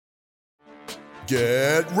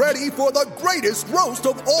Get ready for the greatest roast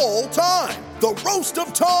of all time, the Roast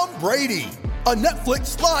of Tom Brady, a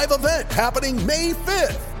Netflix live event happening May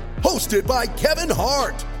 5th. Hosted by Kevin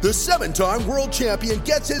Hart, the 7-time world champion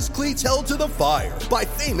gets his cleats held to the fire by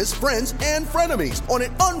famous friends and frenemies on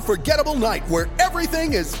an unforgettable night where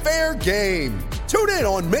everything is fair game. Tune in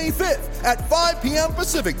on May 5th at 5 p.m.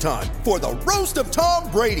 Pacific time for the Roast of Tom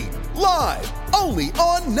Brady, live only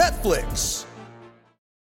on Netflix.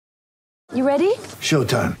 You ready?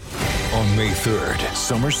 Showtime. On May 3rd,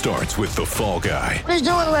 summer starts with The Fall Guy. Let's do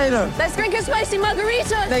it later. Let's drink a spicy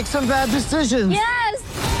margarita. Make some bad decisions. Yes!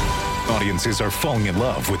 Audiences are falling in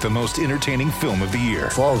love with the most entertaining film of the year.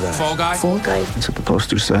 Fall Guy. Fall Guy? Fall guy. That's what the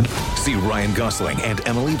poster said. See Ryan Gosling and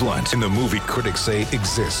Emily Blunt in the movie critics say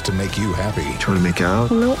exists to make you happy. Trying to make it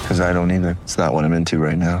out? Nope. Because I don't either. It's not what I'm into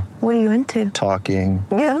right now. What are you into? Talking.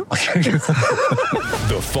 Yeah.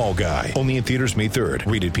 The Fall Guy. Only in theaters May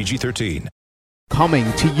 3rd. Rated PG-13.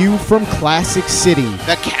 Coming to you from Classic City,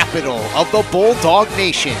 the capital of the Bulldog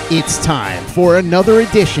Nation. It's time for another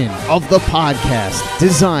edition of the podcast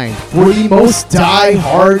designed for the most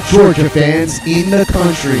die-hard Georgia fans in the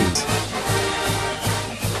country.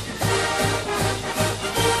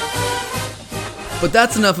 But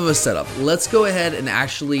that's enough of a setup. Let's go ahead and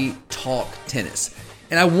actually talk tennis.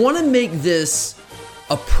 And I want to make this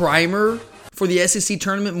a primer for the SEC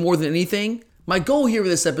tournament more than anything. My goal here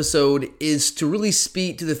with this episode is to really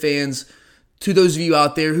speak to the fans, to those of you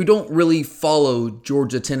out there who don't really follow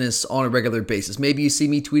Georgia tennis on a regular basis. Maybe you see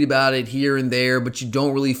me tweet about it here and there, but you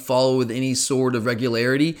don't really follow with any sort of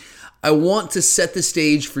regularity. I want to set the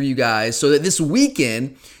stage for you guys so that this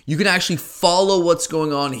weekend you can actually follow what's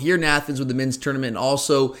going on here in Athens with the men's tournament and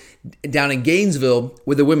also down in Gainesville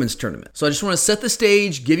with the women's tournament. So I just want to set the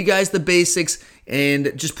stage, give you guys the basics,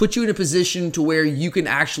 and just put you in a position to where you can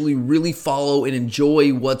actually really follow and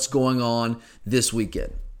enjoy what's going on this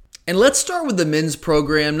weekend. And let's start with the men's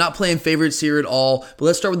program. Not playing favorites here at all, but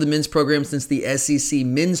let's start with the men's program since the SEC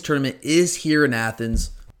men's tournament is here in Athens.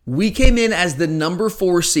 We came in as the number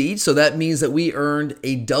 4 seed, so that means that we earned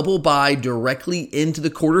a double bye directly into the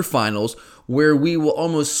quarterfinals, where we will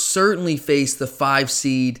almost certainly face the 5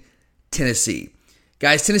 seed Tennessee.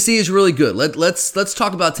 Guys, Tennessee is really good. Let's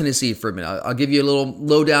talk about Tennessee for a minute. I'll give you a little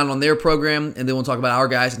lowdown on their program, and then we'll talk about our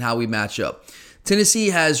guys and how we match up. Tennessee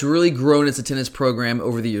has really grown as a tennis program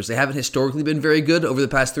over the years. They haven't historically been very good over the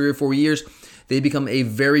past 3 or 4 years. They've become a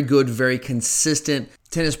very good, very consistent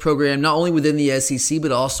tennis program, not only within the SEC,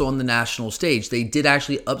 but also on the national stage. They did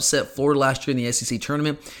actually upset Florida last year in the SEC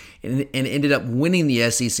tournament and ended up winning the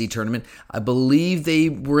SEC tournament. I believe they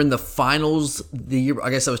were in the finals the year, I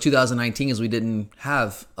guess that was 2019, as we didn't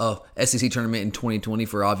have a SEC tournament in 2020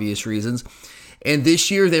 for obvious reasons. And this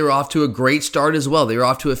year they were off to a great start as well. They were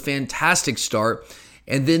off to a fantastic start.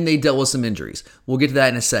 And then they dealt with some injuries. We'll get to that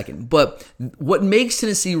in a second. But what makes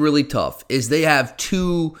Tennessee really tough is they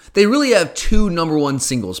really have two number 1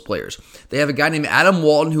 singles players. They have a guy named Adam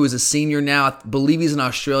Walton, who is a senior now. I believe he's an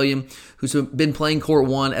Australian, who's been playing court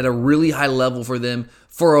 1 at a really high level for them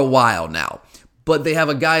for a while now. But they have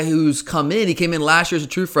a guy who's come in. He came in last year as a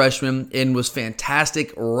true freshman and was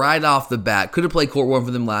fantastic right off the bat. Could have played court 1 for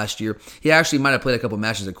them last year. He actually might have played a couple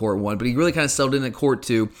matches at court 1, but he really kind of settled in at court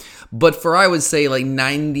 2. But for, I would say, like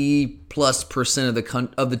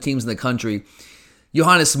 90+% of the teams in the country,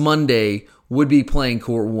 Johannes Monday would be playing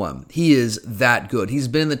court 1. He is that good. He's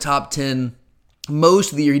been in the top 10 most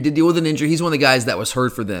of the year. He did deal with an injury. He's one of the guys that was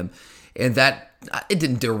hurt for them. And that, it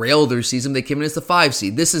didn't derail their season. They came in as the 5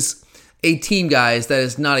 seed. This is a team, guys, that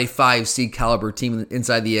is not a 5 seed caliber team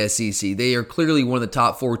inside the SEC. They are clearly one of the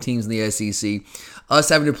top 4 teams in the SEC. Us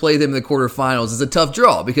having to play them in the quarterfinals is a tough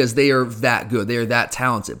draw because they are that good. They are that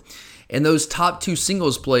talented. And those top 2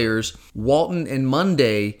 singles players, Walton and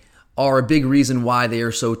Monday, are a big reason why they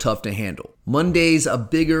are so tough to handle. Monday's a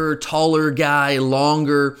bigger, taller guy,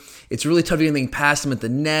 longer. It's really tough to get anything past him at the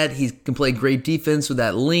net. He can play great defense with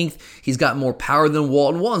that length. He's got more power than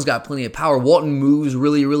Walton. Walton's got plenty of power. Walton moves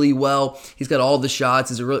really, really well. He's got all the shots.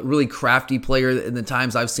 He's a really crafty player in the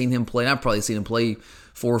times I've seen him play. And I've probably seen him play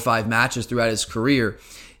 4 or 5 matches throughout his career.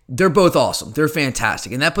 They're both awesome. They're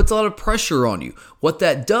fantastic. And that puts a lot of pressure on you. What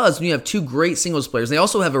that does when you have 2 great singles players, they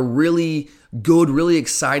also have a really good, really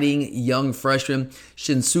exciting young freshman,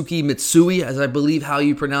 Shinsuke Mitsui, as I believe how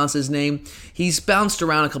you pronounce his name. He's bounced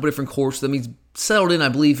around a couple different courts with them. He's settled in, I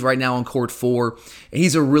believe, right now on court 4. And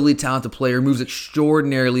he's a really talented player, moves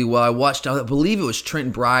extraordinarily well. I believe it was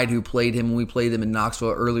Trent Bride who played him when we played him in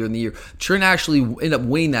Knoxville earlier in the year. Trent actually ended up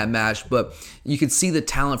winning that match, but you could see the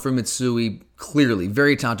talent from Mitsui clearly.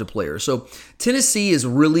 Very talented player. So Tennessee is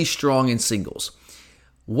really strong in singles.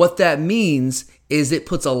 What that means is it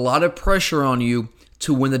puts a lot of pressure on you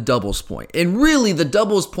to win the doubles point. And really, the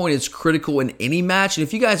doubles point is critical in any match. And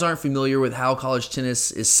if you guys aren't familiar with how college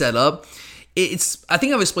tennis is set up, I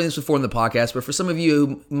think I've explained this before in the podcast, but for some of you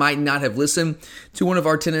who might not have listened to one of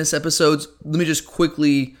our tennis episodes, let me just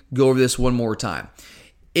quickly go over this one more time.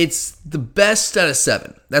 It's the best out of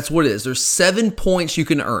 7. That's what it is. There's 7 points you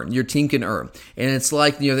can earn, your team can earn. And it's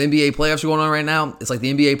like, the NBA playoffs are going on right now. It's like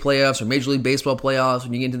the NBA playoffs or Major League Baseball playoffs.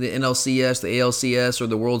 When you get into the NLCS, the ALCS, or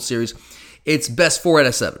the World Series, it's best 4 out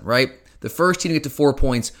of 7, right? The first team to get to 4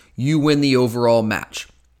 points, you win the overall match.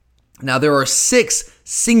 Now, there are 6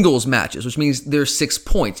 singles matches, which means there's 6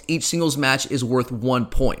 points. Each singles match is worth 1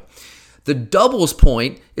 point. The doubles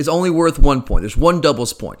point is only worth 1 point. There's 1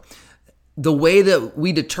 doubles point. The way that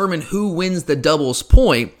we determine who wins the doubles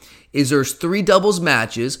point is there's 3 doubles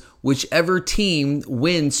matches. Whichever team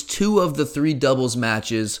wins 2 of the 3 doubles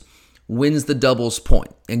matches wins the doubles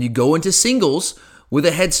point. And you go into singles with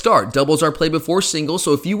a head start. Doubles are played before singles,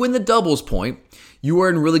 so if you win the doubles point, you are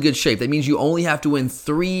in really good shape. That means you only have to win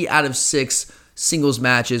 3 out of 6 singles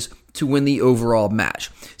matches to win the overall match.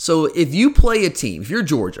 So if you play a team, if you're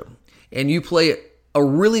Georgia, and you play a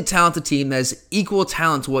really talented team that has equal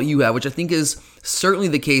talent to what you have, which I think is certainly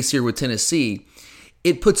the case here with Tennessee,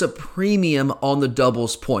 it puts a premium on the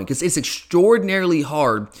doubles point because it's extraordinarily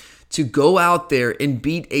hard to go out there and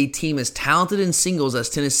beat a team as talented in singles as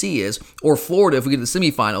Tennessee is, or Florida if we get to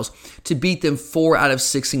the semifinals, to beat them 4 out of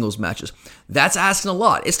 6 singles matches. That's asking a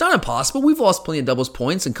lot. It's not impossible. We've lost plenty of doubles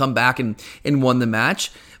points and come back and won the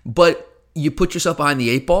match, but you put yourself behind the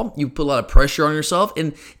 8 ball. You put a lot of pressure on yourself,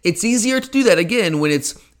 and it's easier to do that, again, when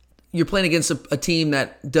you're playing against a team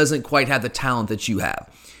that doesn't quite have the talent that you have.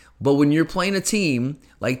 But when you're playing a team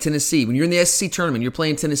like Tennessee, when you're in the SEC tournament, you're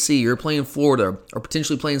playing Tennessee, you're playing Florida, or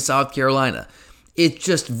potentially playing South Carolina, it's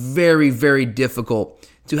just very, very difficult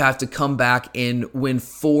to have to come back and win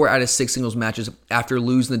 4 out of 6 singles matches after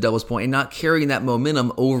losing the doubles point and not carrying that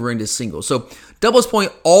momentum over into singles. So doubles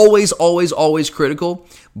point, always, always, always critical.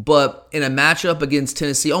 But in a matchup against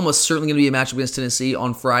Tennessee, almost certainly going to be a matchup against Tennessee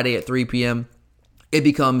on Friday at 3 p.m., it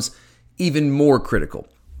becomes even more critical.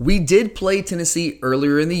 We did play Tennessee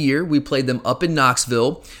earlier in the year. We played them up in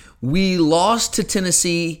Knoxville. We lost to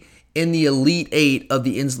Tennessee in the Elite 8 of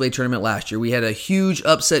the NCAA tournament last year. We had a huge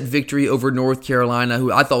upset victory over North Carolina,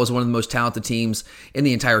 who I thought was one of the most talented teams in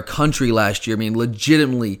the entire country last year. I mean,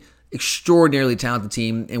 legitimately extraordinarily talented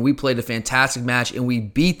team, and we played a fantastic match, and we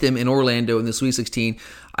beat them in Orlando in the Sweet 16.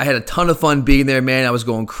 I had a ton of fun being there, man. I was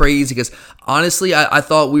going crazy because, honestly, I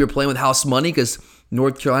thought we were playing with house money because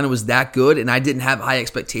North Carolina was that good, and I didn't have high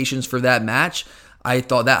expectations for that match. I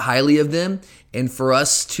thought that highly of them, and for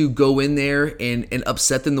us to go in there and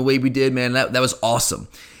upset them the way we did, man, that was awesome.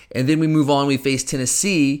 And then we move on. We face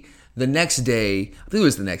Tennessee the next day. I think it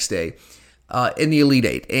was the next day. In the Elite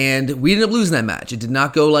 8. And we ended up losing that match. It did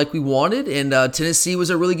not go like we wanted, and Tennessee was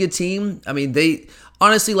a really good team. I mean,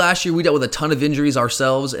 honestly, last year we dealt with a ton of injuries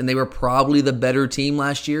ourselves, and they were probably the better team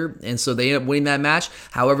last year, and so they ended up winning that match.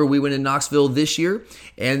 However, we went in Knoxville this year,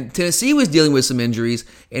 and Tennessee was dealing with some injuries,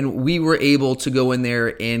 and we were able to go in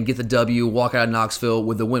there and get the W, walk out of Knoxville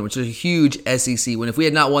with the win, which is a huge SEC win. If we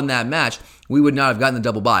had not won that match, we would not have gotten the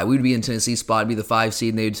double bye. We would be in Tennessee's spot, be the 5 seed,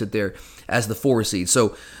 and they would sit there as the 4 seed.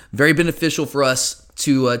 So very beneficial for us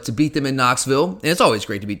to beat them in Knoxville. And it's always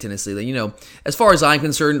great to beat Tennessee. You know, as far as I'm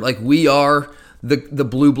concerned, like, we are the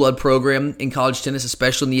blue blood program in college tennis,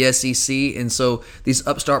 especially in the SEC. And so these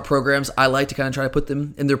upstart programs, I like to kind of try to put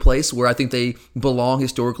them in their place where I think they belong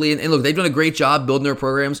historically. And look, they've done a great job building their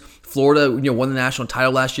programs. Florida, won the national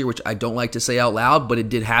title last year, which I don't like to say out loud, but it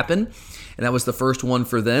did happen. And that was the first one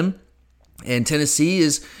for them. And Tennessee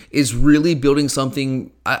is really building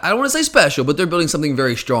something, I don't want to say special, but they're building something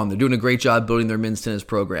very strong. They're doing a great job building their men's tennis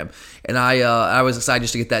program. And I was excited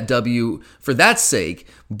just to get that W for that sake,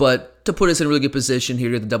 but to put us in a really good position here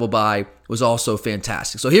to the double bye was also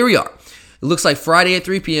fantastic. So here we are. It looks like Friday at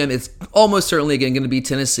 3 p.m. It's almost certainly, again, going to be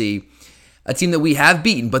Tennessee, a team that we have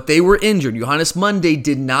beaten, but they were injured. Johannes Monday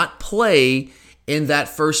did not play in that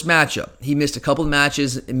first matchup. He missed a couple of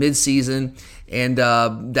matches in midseason, and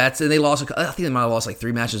they lost. I think they might have lost like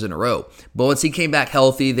 3 matches in a row. But once he came back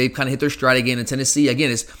healthy, they kind of hit their stride again. And Tennessee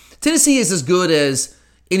is as good as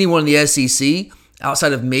anyone in the SEC,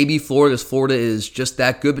 outside of maybe Florida, because Florida is just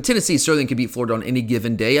that good. But Tennessee certainly can beat Florida on any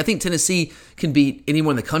given day. I think Tennessee can beat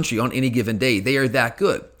anyone in the country on any given day. They are that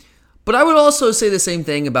good. But I would also say the same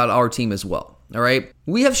thing about our team as well. All right,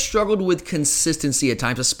 we have struggled with consistency at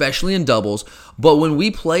times, especially in doubles, but when we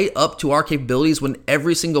play up to our capabilities, when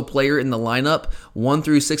every single player in the lineup, 1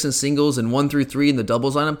 through 6 in singles and 1 through 3 in the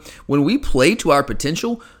doubles lineup, when we play to our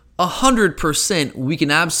potential, 100% we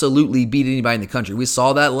can absolutely beat anybody in the country. We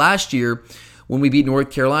saw that last year when we beat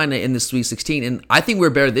North Carolina in the Sweet 16, and I think we're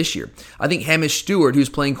better this year. I think Hamish Stewart, who's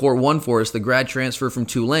playing Court 1 for us, the grad transfer from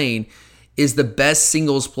Tulane, is the best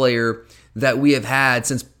singles player that we have had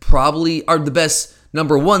since probably, or the best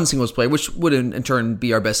number one singles player, which would in turn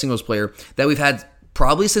be our best singles player, that we've had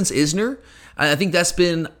probably since Isner. I think that's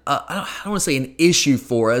been, I don't want to say an issue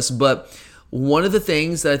for us, but one of the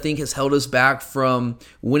things that I think has held us back from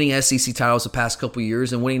winning SEC titles the past couple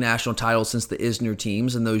years and winning national titles since the Isner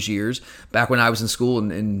teams in those years, back when I was in school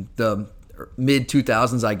in the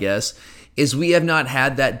mid-2000s, I guess, is we have not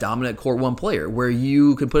had that dominant Court 1 player where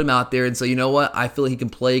you can put him out there and say, you know what, I feel like he can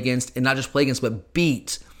play against, and not just play against, but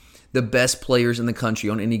beat the best players in the country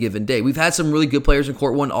on any given day. We've had some really good players in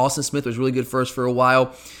Court 1. Austin Smith was really good for us for a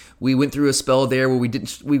while. We went through a spell there where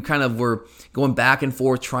we kind of were going back and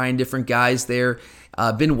forth trying different guys there.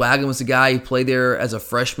 Ben Wagon was the guy who played there as a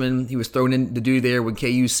freshman. He was thrown in to do there when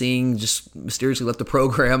KU Singh just mysteriously left the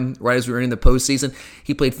program right as we were in the postseason.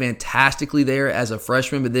 He played fantastically there as a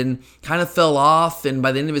freshman, but then kind of fell off, and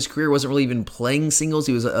by the end of his career wasn't really even playing singles.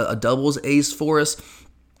 He was a doubles ace for us.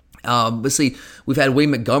 Let's see, we've had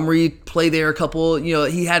Wayne Montgomery play there a couple.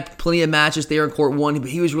 He had plenty of matches there in Court 1, but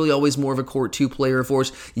he was really always more of a Court 2 player for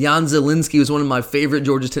us. Jan Zielinski was one of my favorite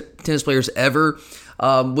Georgia tennis players ever.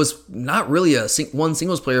 Was not really one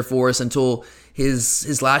singles player for us until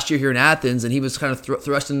his last year here in Athens, and he was kind of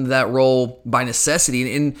thrust into that role by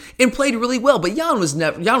necessity and played really well. But Jan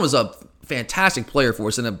was a fantastic player for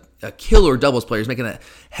us and a killer doubles player. He's making a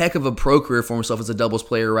heck of a pro career for himself as a doubles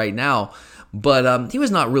player right now. But he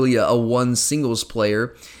was not really a one singles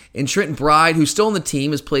player. And Trenton Bride, who's still on the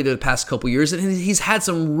team, has played there the past couple years, and he's had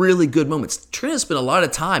some really good moments. Trent has spent a lot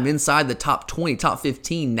of time inside the top 20, top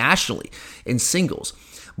 15 nationally in singles.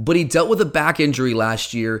 But he dealt with a back injury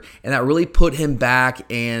last year, and that really put him back.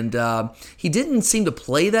 And he didn't seem to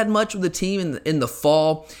play that much with the team in the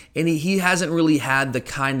fall, and he hasn't really had the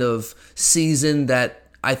kind of season that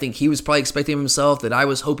I think he was probably expecting of himself, that I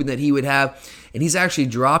was hoping that he would have. And he's actually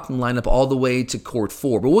dropped in the lineup all the way to Court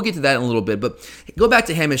 4. But we'll get to that in a little bit. But go back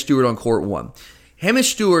to Hamish Stewart on Court 1.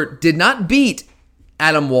 Hamish Stewart did not beat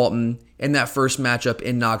Adam Walton in that first matchup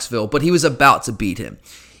in Knoxville, but he was about to beat him.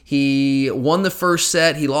 He won the first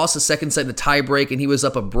set. He lost the second set in a tiebreak, and he was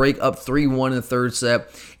up 3-1 in the third set.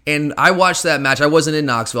 And I watched that match. I wasn't in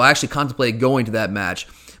Knoxville. I actually contemplated going to that match,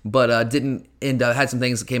 but didn't end up, had some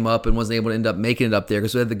things that came up and wasn't able to end up making it up there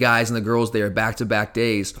because we had the guys and the girls there back-to-back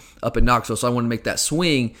days up in Knoxville. So I wanted to make that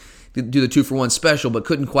swing, do the 2-for-1 special, but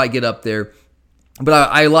couldn't quite get up there.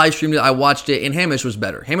 But I live streamed it, I watched it, and Hamish was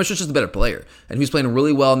better. Hamish was just a better player, and he was playing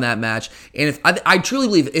really well in that match. And if I truly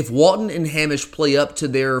believe if Walton and Hamish play up to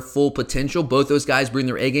their full potential, both those guys bring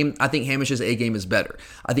their A game, I think Hamish's A game is better.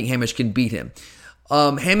 I think Hamish can beat him.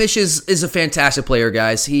 Hamish is a fantastic player,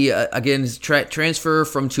 guys. He, again, is transfer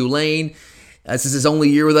from Tulane. This is his only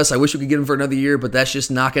year with us. I wish we could get him for another year, but that's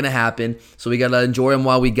just not going to happen. So we got to enjoy him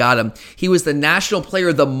while we got him. He was the National Player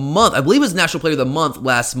of the Month. I believe he was National Player of the Month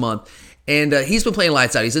last month. And he's been playing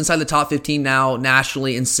lights out. He's inside the top 15 now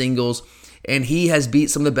nationally in singles. And he has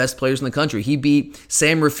beat some of the best players in the country. He beat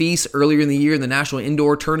Sam Rafis earlier in the year in the National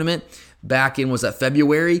Indoor Tournament back in, was that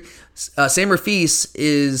February? Sam Rafis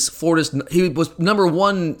is Florida's, he was number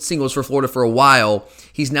one singles for Florida for a while.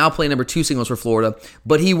 He's now playing number two singles for Florida,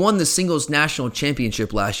 but he won the singles national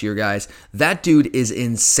championship last year, guys. That dude is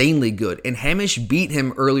insanely good, and Hamish beat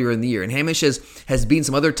him earlier in the year, and Hamish has beaten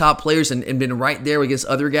some other top players and been right there against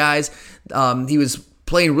other guys. He was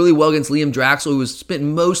playing really well against Liam Draxel, who was spent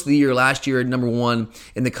most of the year last year at number one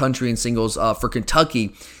in the country in singles for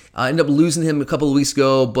Kentucky. Ended up losing him a couple of weeks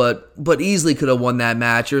ago, but easily could have won that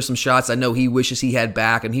match. There's some shots I know he wishes he had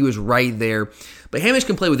back, and he was right there. But Hamish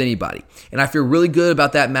can play with anybody, and I feel really good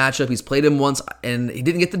about that matchup. He's played him once, and he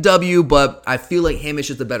didn't get the W, but I feel like Hamish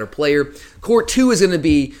is the better player. Court 2 is going to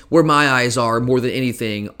be where my eyes are more than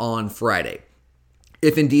anything on Friday,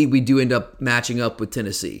 if indeed we do end up matching up with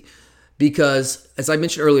Tennessee. Because, as I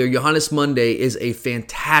mentioned earlier, Johannes Monday is a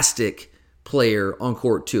fantastic player on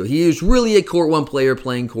Court 2. He is really a Court 1 player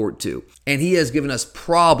playing Court 2. And he has given us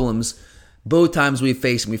problems both times we've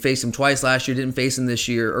faced him. We faced him twice last year, didn't face him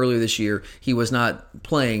earlier this year. He was not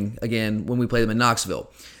playing again when we played him in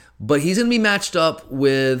Knoxville. But he's going to be matched up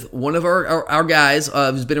with one of our guys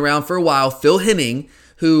who's been around for a while, Phil Henning,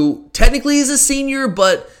 who technically is a senior,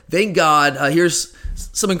 but thank God, here's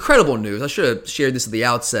some incredible news. I should have shared this at the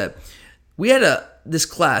outset. We had this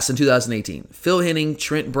class in 2018. Phil Henning,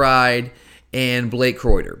 Trent Bride, and Blake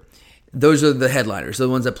Kreuter. Those are the headliners, the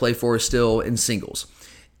ones that play for us still in singles.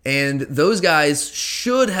 And those guys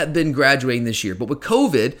should have been graduating this year. But with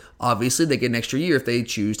COVID, obviously, they get an extra year if they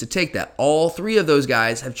choose to take that. All three of those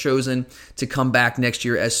guys have chosen to come back next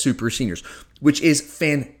year as super seniors, which is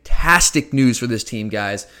fantastic news for this team,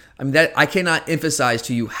 guys. I mean, that I cannot emphasize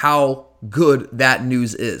to you how good that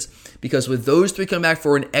news is. Because with those three coming back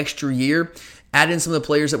for an extra year, add in some of the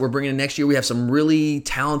players that we're bringing in next year, we have some really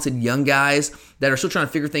talented young guys that are still trying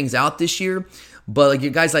to figure things out this year. But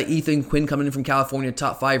like guys like Ethan Quinn coming in from California,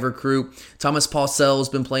 top 5 recruit. Thomas Pausell's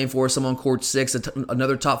been playing for us, on court 6,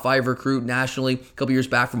 another top 5 recruit nationally, a couple years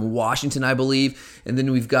back from Washington, I believe. And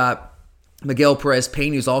then we've got Miguel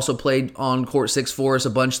Perez-Payne, who's also played on court 6 for us a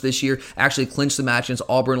bunch this year, actually clinched the match against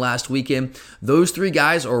Auburn last weekend. Those 3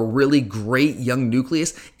 guys are a really great young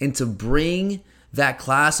nucleus, and to bring that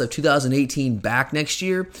class of 2018 back next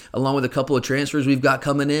year, along with a couple of transfers we've got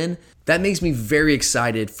coming in, that makes me very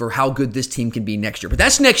excited for how good this team can be next year. But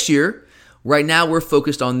that's next year. Right now, we're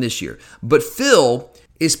focused on this year. But Phil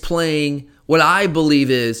is playing what I believe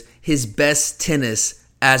is his best tennis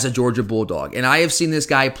as a Georgia Bulldog. And I have seen this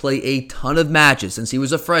guy play a ton of matches since he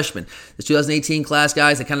was a freshman. This 2018 class,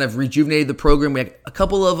 guys, that kind of rejuvenated the program. We had a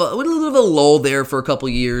little bit of a lull there for a couple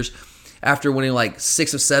years after winning like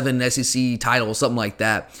 6 or 7 SEC titles, something like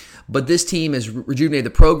that. But this team has rejuvenated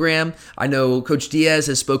the program. I know Coach Diaz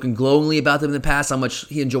has spoken glowingly about them in the past, how much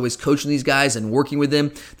he enjoys coaching these guys and working with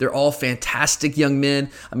them. They're all fantastic young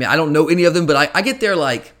men. I mean, I don't know any of them, but I get there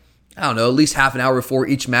like, I don't know, at least half an hour before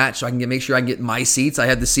each match so I can make sure I can get my seats. I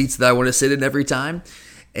have the seats that I want to sit in every time.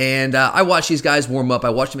 And I watch these guys warm up. I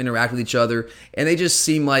watch them interact with each other, and they just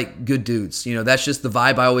seem like good dudes. You know, that's just the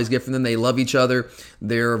vibe I always get from them. They love each other.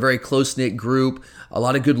 They're a very close-knit group. A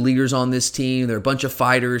lot of good leaders on this team. They're a bunch of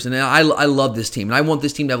fighters, and I love this team. And I want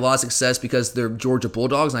this team to have a lot of success because they're Georgia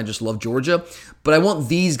Bulldogs, and I just love Georgia. But I want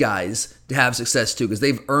these guys to have success too because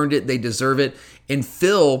they've earned it. They deserve it. And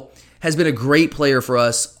Phil has been a great player for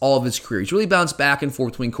us all of his career. He's really bounced back and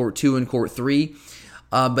forth between court 2 and court 3.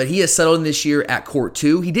 But he has settled in this year at court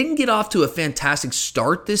 2. He didn't get off to a fantastic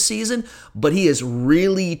start this season, but he has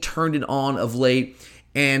really turned it on of late.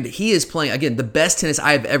 And he is playing, again, the best tennis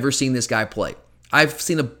I have ever seen this guy play. I've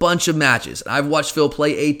seen a bunch of matches. I've watched Phil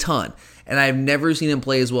play a ton. And I've never seen him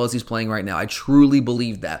play as well as he's playing right now. I truly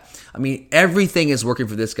believe that. I mean, everything is working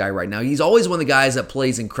for this guy right now. He's always one of the guys that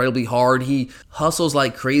plays incredibly hard. He hustles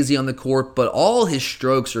like crazy on the court, but all his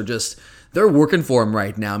strokes are just... they're working for him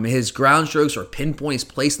right now. I mean, his ground strokes are pinpoint. He's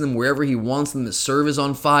placing them wherever he wants them. The serve is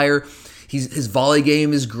on fire. His volley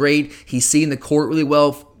game is great. He's seeing the court really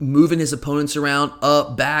well, moving his opponents around,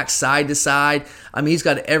 up, back, side to side. I mean, he's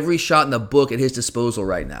got every shot in the book at his disposal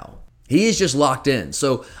right now. He is just locked in.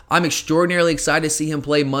 So I'm extraordinarily excited to see him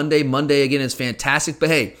play Monday. Monday, again, is fantastic. But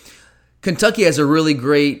hey, Kentucky has a really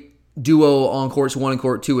great duo on courts 1 and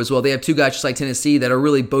court 2 as well. They have 2 guys just like Tennessee that are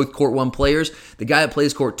really both court 1 players. The guy that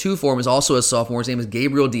plays court 2 for him is also a sophomore. His name is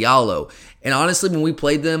Gabriel Diallo. And honestly, when we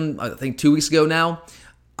played them, I think 2 weeks ago now,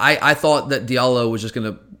 I thought that Diallo was just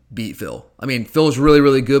going to beat Phil. I mean, Phil's really,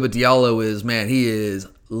 really good, but Diallo is, man, he is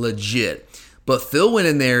legit. But Phil went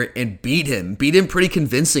in there and beat him pretty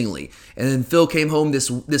convincingly. And then Phil came home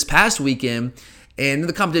this past weekend, and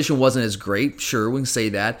the competition wasn't as great. Sure, we can say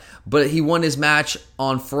that. But he won his match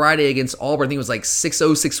on Friday against Auburn. I think it was like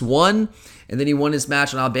 6-0, 6-1. And then he won his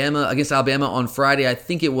match against Alabama on Friday. I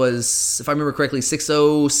think it was, if I remember correctly,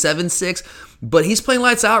 6-0, 7-6. But he's playing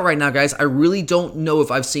lights out right now, guys. I really don't know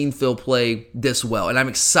if I've seen Phil play this well. And I'm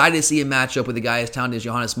excited to see him match up with the guy as talented as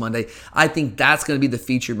Johannes Monday. I think that's going to be the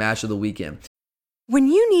featured match of the weekend. When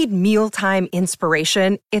you need mealtime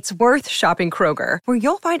inspiration, it's worth shopping Kroger, where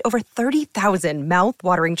you'll find over 30,000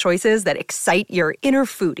 mouth-watering choices that excite your inner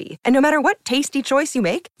foodie. And no matter what tasty choice you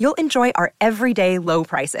make, you'll enjoy our everyday low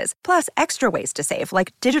prices, plus extra ways to save,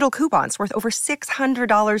 like digital coupons worth over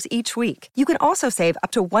 $600 each week. You can also save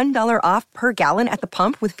up to $1 off per gallon at the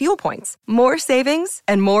pump with fuel points. More savings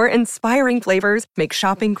and more inspiring flavors make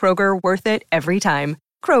shopping Kroger worth it every time.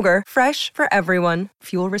 Kroger, fresh for everyone.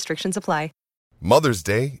 Fuel restrictions apply. Mother's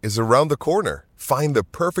Day is around the corner. Find the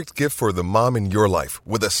perfect gift for the mom in your life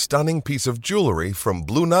with a stunning piece of jewelry from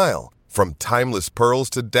Blue Nile. From timeless pearls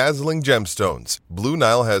to dazzling gemstones, Blue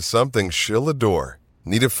Nile has something she'll adore.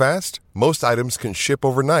 Need it fast? Most items can ship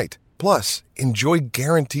overnight. Plus, enjoy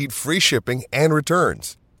guaranteed free shipping and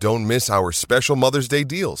returns. Don't miss our special Mother's Day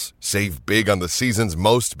deals. Save big on the season's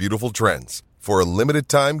most beautiful trends. For a limited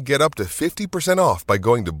time, get up to 50% off by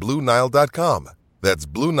going to BlueNile.com. That's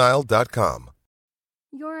BlueNile.com.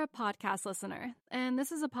 You're a podcast listener, and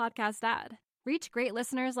this is a podcast ad. Reach great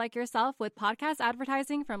listeners like yourself with podcast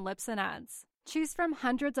advertising from Lips and Ads. Choose from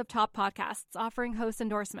hundreds of top podcasts offering host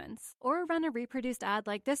endorsements, or run a reproduced ad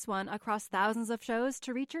like this one across thousands of shows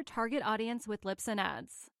to reach your target audience with Libsyn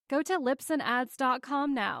Ads. Go to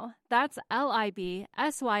libsynads.com now. That's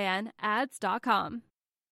LIBSYN ads.com.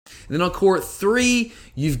 And then on court 3,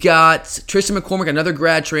 you've got Tristan McCormick, another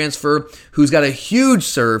grad transfer who's got a huge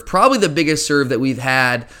serve, probably the biggest serve that we've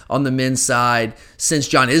had on the men's side since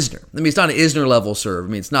John Isner. I mean, it's not an Isner level serve. I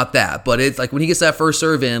mean, it's not that, but it's like when he gets that first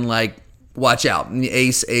serve in, like, watch out.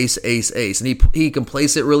 Ace, ace, ace, ace. And he can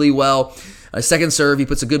place it really well. A second serve, he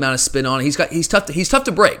puts a good amount of spin on it. He's tough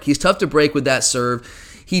to break. He's tough to break with that serve.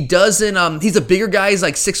 He doesn't, he's a bigger guy. He's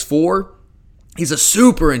like 6'4". He's a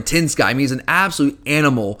super intense guy. I mean, he's an absolute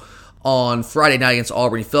animal on Friday night against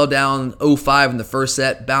Auburn. He fell down 0-5 in the first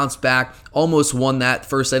set, bounced back, almost won that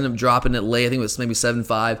first set, ended up dropping it late. I think it was maybe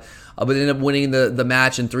 7-5. But ended up winning the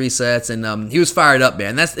match in 3 sets, and he was fired up,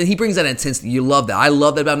 man. And he brings that intensity. You love that. I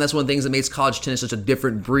love that about him. That's one of the things that makes college tennis such a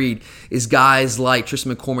different breed, is guys like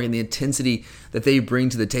Tristan McCormick and the intensity that they bring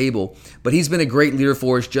to the table. But he's been a great leader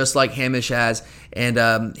for us, just like Hamish has,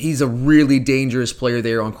 and he's a really dangerous player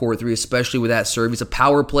there on court 3, especially with that serve. He's a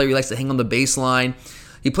power player. He likes to hang on the baseline.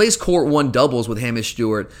 He plays court 1 doubles with Hamish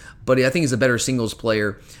Stewart, but I think he's a better singles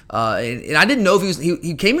player. And I didn't know if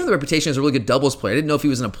he came into the reputation as a really good doubles player. I didn't know if he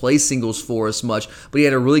was going to play singles for us much, but he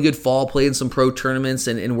had a really good fall, played in some pro tournaments,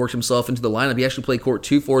 and worked himself into the lineup. He actually played court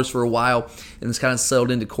 2 for us for a while, and has kind of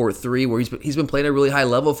settled into court 3, where he's been playing at a really high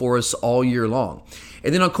level for us all year long.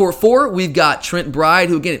 And then on court 4, we've got Trent Bride,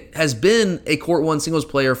 who again has been a court 1 singles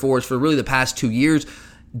player for us for really the past 2 years.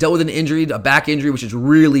 Dealt with an injury, a back injury, which is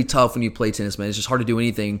really tough when you play tennis, man. It's just hard to do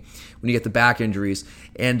anything when you get the back injuries.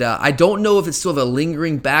 And I don't know if it's still a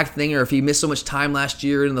lingering back thing, or if he missed so much time last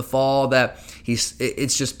year in the fall that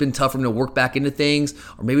it's just been tough for him to work back into things,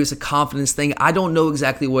 or maybe it's a confidence thing. I don't know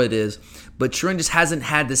exactly what it is, but Trent just hasn't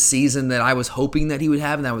had the season that I was hoping that he would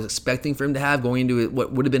have, and I was expecting for him to have going into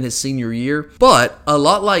what would have been his senior year. But a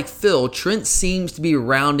lot like Phil, Trent seems to be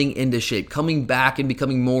rounding into shape, coming back and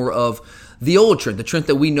becoming more of the old Trent, the Trent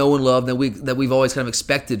that we know and love, that we've always kind of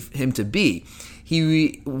expected him to be.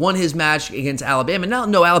 He won his match against Alabama. Now,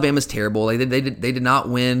 no, Alabama's terrible. They did not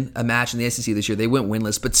win a match in the SEC this year. They went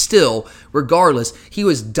winless. But still, regardless, he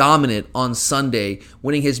was dominant on Sunday,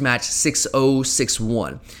 winning his match 6-0,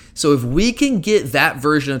 6-1. So if we can get that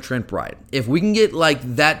version of Trent Bride, if we can get like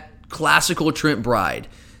that classical Trent Bride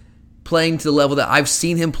playing to the level that I've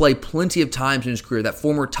seen him play plenty of times in his career, that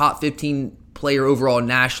former top 15 player overall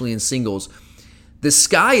nationally in singles, the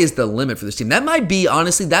sky is the limit for this team. That might be,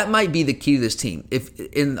 honestly, the key to this team if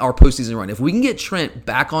in our postseason run. If we can get Trent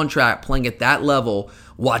back on track playing at that level,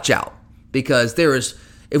 watch out. Because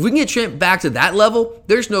if we can get Trent back to that level,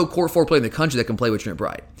 there's no court 4 player in the country that can play with Trent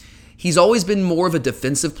Bride. He's always been more of a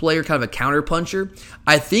defensive player, kind of a counter puncher.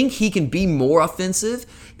 I think he can be more offensive.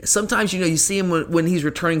 Sometimes, you see him when he's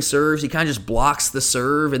returning serves, he kind of just blocks the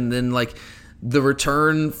serve, and then the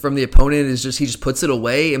return from the opponent is he just puts it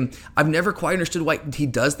away. And I've never quite understood why he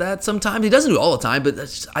does that sometimes. He doesn't do it all the time,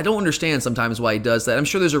 but I don't understand sometimes why he does that. I'm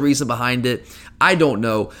sure there's a reason behind it. I don't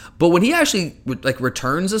know. But when he actually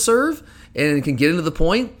returns a serve and can get into the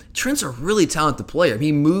point, Trent's a really talented player.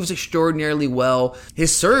 He moves extraordinarily well.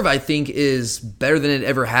 His serve, I think, is better than it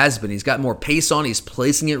ever has been. He's got more pace on it. He's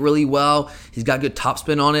placing it really well. He's got good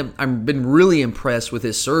topspin on it. I've been really impressed with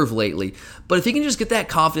his serve lately. But if he can just get that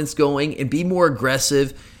confidence going and be more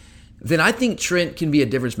aggressive, then I think Trent can be a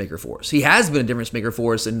difference maker for us. He has been a difference maker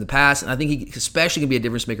for us in the past, and I think he especially can be a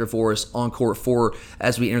difference maker for us on court 4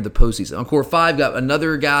 as we enter the postseason. On court 5, got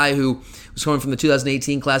another guy who was coming from the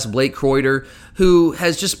 2018 class, Blake Kreuter, who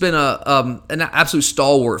has just been an absolute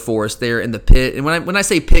stalwart for us there in the pit. And when I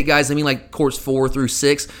say pit, guys, I mean like courts 4 through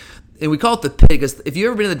 6. And we call it the pit because if you've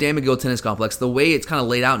ever been to the Dan McGill Tennis Complex, the way it's kind of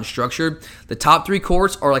laid out and structured, the top 3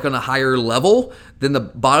 courts are on a higher level than the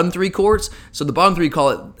bottom 3 courts. So the bottom 3 call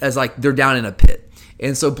it as they're down in a pit.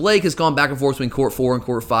 And so Blake has gone back and forth between court 4 and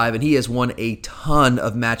court 5, and he has won a ton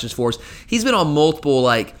of matches for us. He's been on multiple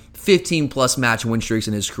 15-plus match win streaks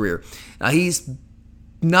in his career. Now, he's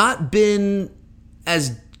not been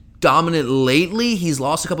as dominant lately. He's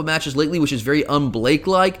lost a couple matches lately, which is very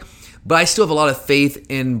un-Blake-like. But I still have a lot of faith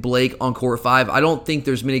in Blake on court 5. I don't think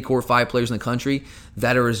there's many court 5 players in the country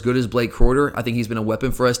that are as good as Blake Kreuter. I think he's been a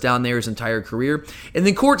weapon for us down there his entire career. And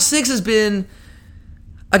then court 6 has been,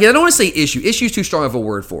 again, I don't want to say issue. Issue is too strong of a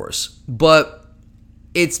word for us. But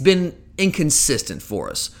it's been inconsistent for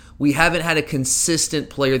us. We haven't had a consistent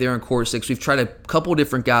player there in court 6. We've tried a couple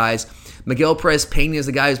different guys. Miguel Perez-Pena is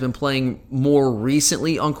the guy who's been playing more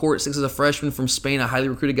recently on court 6 as a freshman from Spain, a highly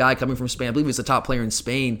recruited guy coming from Spain. I believe he's the top player in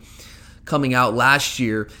Spain coming out last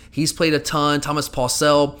year. He's played a ton. Thomas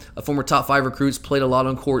Pausell, a former top 5 recruit, played a lot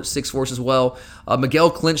on court 6 for us as well. Miguel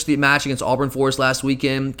clinched the match against Auburn for us last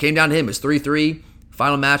weekend. Came down to him. It's 3-3.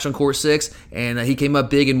 Final match on court 6, and he came up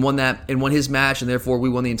big and won his match, and therefore we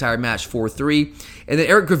won the entire match 4-3. And then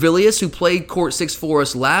Eric Gravilius, who played court 6 for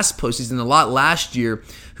us last postseason a lot last year,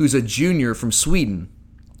 who's a junior from Sweden,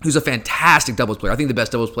 who's a fantastic doubles player. I think the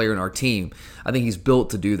best doubles player in our team. I think he's built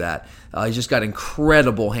to do that. He's just got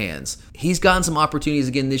incredible hands. He's gotten some opportunities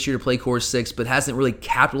again this year to play court 6, but hasn't really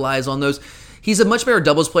capitalized on those. He's a much better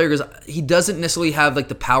doubles player because he doesn't necessarily have like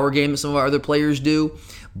the power game that some of our other players do.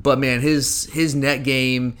 But man, his net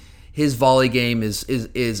game, his volley game is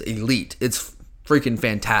elite. It's freaking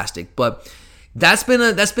fantastic. But that's been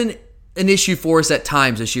an issue for us at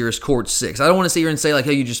times this year is court 6. I don't want to sit here and say like,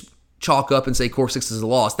 hey, you just chalk up and say court 6 is a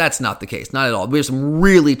loss. That's not the case. Not at all. We have some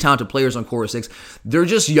really talented players on court 6. They're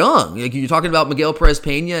just young. Like you're talking about Miguel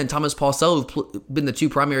Perez-Pena and Thomas Pausell, who've been the 2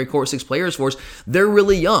 primary court 6 players for us. They're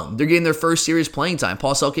really young. They're getting their first serious playing time.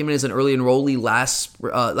 Pausell came in as an early enrollee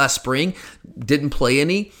last spring, didn't play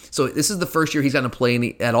any. So this is the first year he's gotten to play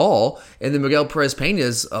any at all. And then Miguel Perez-Pena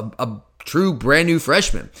is a true brand new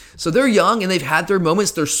freshman. So they're young and they've had their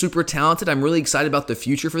moments. They're super talented. I'm really excited about the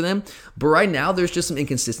future for them. But right now there's just some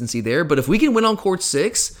inconsistency there. But if we can win on court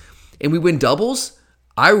 6 and we win doubles,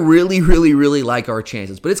 I really, really, really like our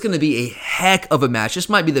chances. But it's going to be a heck of a match. This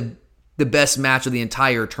might be the best match of the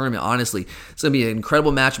entire tournament, honestly. It's going to be an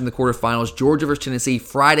incredible match from the quarterfinals. Georgia versus Tennessee,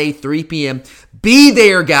 Friday, 3 p.m. Be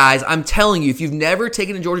there, guys. I'm telling you, if you've never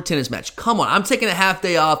taken a Georgia tennis match, come on. I'm taking a half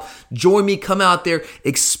day off. Join me. Come out there.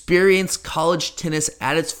 Experience college tennis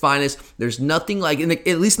at its finest. There's nothing like,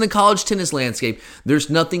 at least in the college tennis landscape,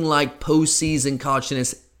 there's nothing like postseason college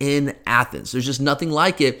tennis in Athens. There's just nothing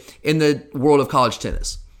like it in the world of college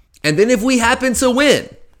tennis. And then if we happen to win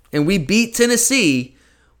and we beat Tennessee,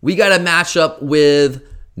 we got to match up with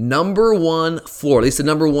number 1 Florida. At least the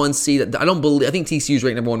number 1 seed. I think TCU is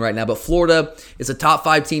ranked number 1 right now, but Florida is a top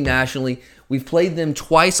 5 team nationally. We've played them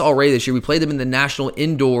twice already this year. We played them in the national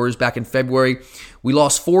indoors back in February. We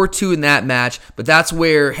lost 4-2 in that match, but that's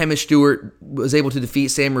where Hamish Stewart was able to defeat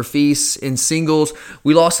Sam Rafis in singles.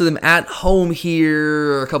 We lost to them at home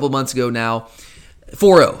here a couple months ago now.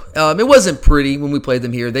 4-0. It wasn't pretty when we played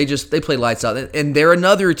them here. They played lights out, and they're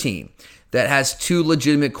another team that has 2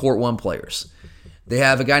 legitimate Court 1 players. They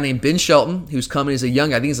have a guy named Ben Shelton, who's coming as I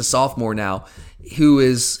think he's a sophomore now,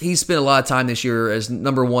 he's spent a lot of time this year as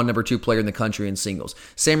number 1, number 2 player in the country in singles.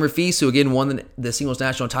 Sam Rafis, who again won the singles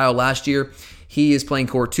national title last year, he is playing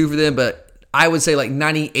Court 2 for them, but I would say like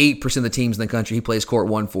 98% of the teams in the country he plays Court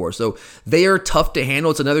 1 for. So they are tough to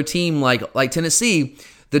handle. It's another team like Tennessee.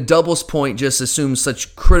 The doubles point just assumes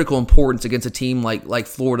such critical importance against a team like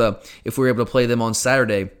Florida if we were able to play them on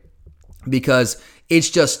Saturday. Because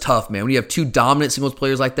it's just tough, man. When you have 2 dominant singles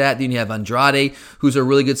players like that, then you have Andrade, who's a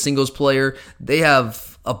really good singles player. They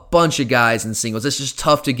have a bunch of guys in singles. It's just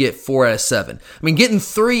tough to get 4 out of 7. I mean, getting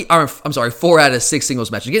 4 out of 6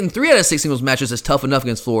 singles matches. Getting 3 out of 6 singles matches is tough enough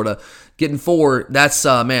against Florida. Getting 4, that's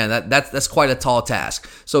that's quite a tall task.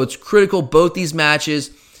 So it's critical both these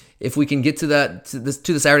matches. If we can get to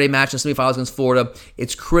the Saturday match in semifinals against Florida,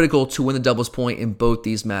 it's critical to win the doubles point in both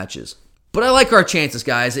these matches. But I like our chances,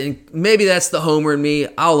 guys, and maybe that's the homer in me.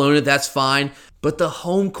 I'll own it. That's fine. But the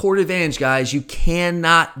home court advantage, guys, you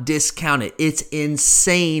cannot discount it. It's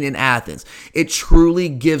insane in Athens. It truly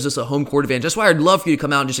gives us a home court advantage. That's why I'd love for you to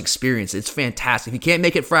come out and just experience it. It's fantastic. If you can't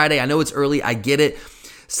make it Friday, I know it's early. I get it.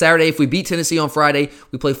 Saturday, if we beat Tennessee on Friday,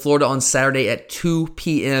 we play Florida on Saturday at 2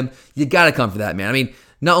 p.m. You got to come for that, man. I mean,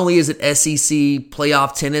 not only is it SEC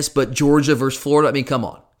playoff tennis, but Georgia versus Florida. I mean, come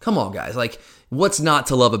on. Come on, guys. Like, what's not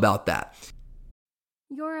to love about that?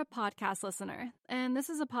 You're a podcast listener, and this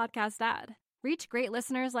is a podcast ad. Reach great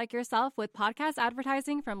listeners like yourself with podcast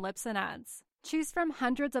advertising from Libsyn Ads. Choose from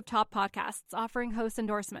hundreds of top podcasts offering host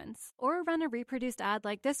endorsements, or run a reproduced ad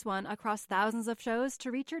like this one across thousands of shows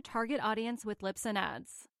to reach your target audience with Libsyn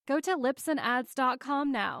Ads. Go to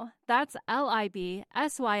libsynads.com now. That's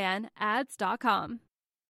LIBSYN ads.com.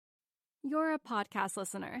 You're a podcast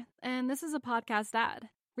listener, and this is a podcast ad.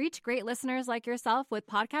 Reach great listeners like yourself with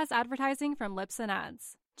podcast advertising from Libsyn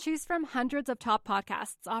Ads. Choose from hundreds of top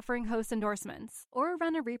podcasts offering host endorsements, or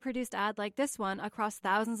run a reproduced ad like this one across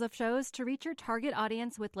thousands of shows to reach your target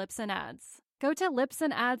audience with Libsyn Ads. Go to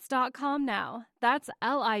libsynads.com now. That's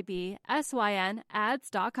LIBSYN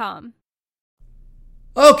ads.com.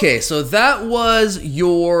 Okay, so that was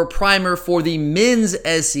your primer for the men's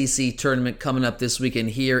SEC tournament coming up this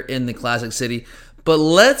weekend here in the Classic City. But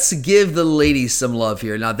let's give the ladies some love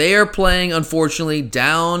here. Now, they are playing, unfortunately,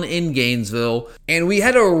 down in Gainesville. And we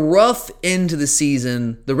had a rough end to the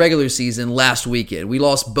season, the regular season, last weekend. We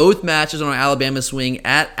lost both matches on our Alabama swing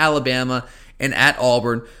at Alabama and at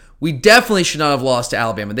Auburn. We definitely should not have lost to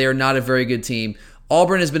Alabama. They are not a very good team.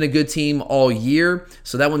 Auburn has been a good team all year,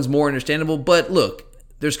 so that one's more understandable. But look,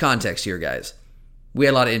 there's context here, guys. We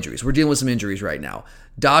had a lot of injuries. We're dealing with some injuries right now.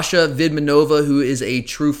 Dasha Vidmanova, who is a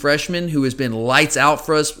true freshman who has been lights out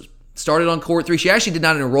for us, started on court 3. She actually did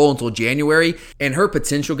not enroll until January, and her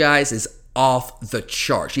potential, guys, is off the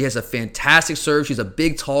chart. She has a fantastic serve. She's a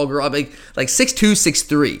big, tall girl, like 6'2",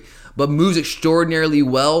 6'3", but moves extraordinarily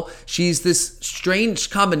well. She's this strange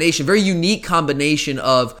combination, very unique combination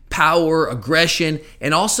of power, aggression,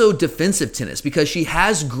 and also defensive tennis because she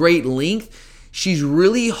has great length. She's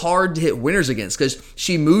really hard to hit winners against because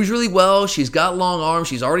she moves really well. She's got long arms.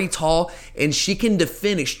 She's already tall, and she can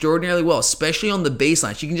defend extraordinarily well, especially on the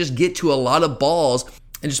baseline. She can just get to a lot of balls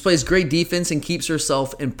and just plays great defense and keeps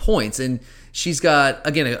herself in points. And she's got,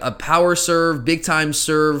 again, a power serve, big-time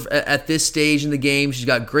serve at this stage in the game. She's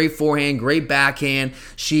got great forehand, great backhand.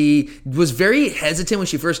 She was very hesitant when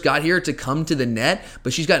she first got here to come to the net,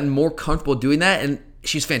 but she's gotten more comfortable doing that, and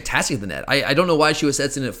she's fantastic at the net. I don't know why she was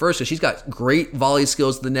hesitant at first because she's got great volley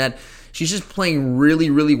skills to the net. She's just playing really,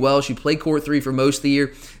 really well. She played court 3 for most of the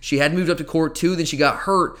year. She had moved up to court 2. Then she got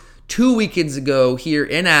hurt 2 weekends ago here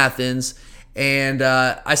in Athens. And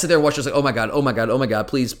I sat there and watched. I was like, oh my God,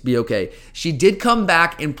 please be okay. She did come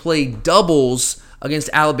back and play doubles against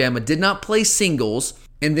Alabama. Did not play singles.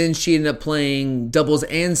 And then she ended up playing doubles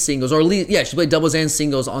and singles. She played doubles and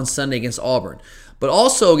singles on Sunday against Auburn. But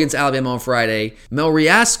also against Alabama on Friday, Mel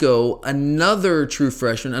Riasco, another true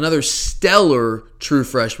freshman, another stellar true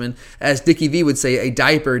freshman, as Dickie V would say, a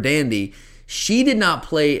diaper dandy. She did not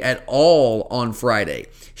play at all on Friday.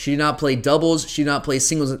 She did not play doubles. She did not play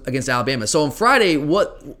singles against Alabama. So on Friday,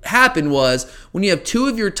 what happened was when you have 2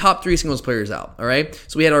 of your top 3 singles players out, all right?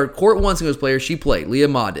 So we had our court 1 singles player. She played. Leah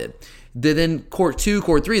Ma did. Then court 2,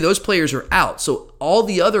 court 3, those players are out. So all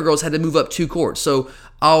the other girls had to move up 2 courts. So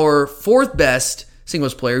our 4th best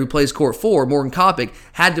singles player who plays court 4, Morgan Kopic,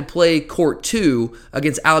 had to play court 2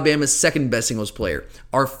 against Alabama's 2nd best singles player.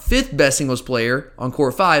 Our 5th best singles player on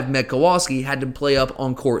court 5, Meg Kowalski, had to play up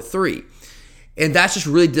on court 3. And that's just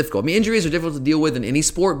really difficult. I mean, injuries are difficult to deal with in any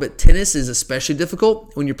sport, but tennis is especially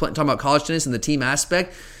difficult when you're talking about college tennis and the team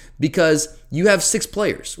aspect because you have 6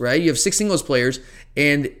 players, right? You have 6 singles players,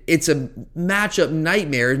 and it's a matchup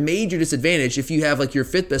nightmare, major disadvantage if you have like your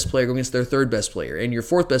 5th best player going against their 3rd best player and your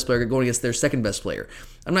 4th best player going against their 2nd best player.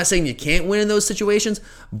 I'm not saying you can't win in those situations,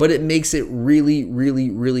 but it makes it really,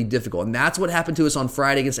 really, really difficult. And that's what happened to us on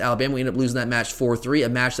Friday against Alabama. We ended up losing that match 4-3, a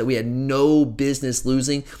match that we had no business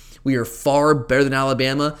losing. We are far better than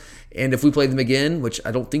Alabama, and if we played them again, which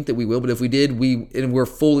I don't think that we will, but if we did, and we're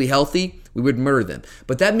fully healthy, we would murder them.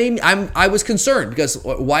 But that made me, I was concerned because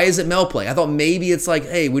why isn't Mel playing? I thought maybe it's like,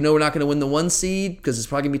 hey, we know we're not going to win the 1 seed because it's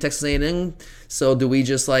probably going to be Texas A&M, so do we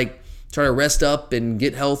just like try to rest up and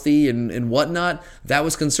get healthy and whatnot? That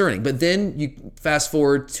was concerning. But then you fast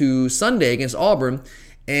forward to Sunday against Auburn,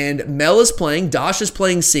 and Mel is playing, Dash is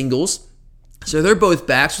playing singles. So they're both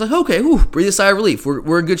back. So it's like, okay, breathe a sigh of relief.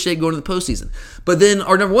 We're in good shape going into the postseason. But then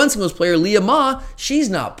our number 1 singles player, Leah Ma,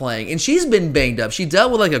 she's not playing. And she's been banged up. She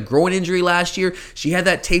dealt with like a groin injury last year. She had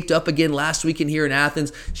that taped up again last weekend here in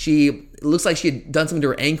Athens. It looks like she had done something to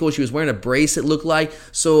her ankle. She was wearing a brace, it looked like.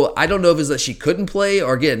 So I don't know if it's that she couldn't play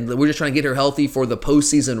or, again, we're just trying to get her healthy for the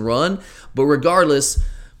postseason run. But regardless,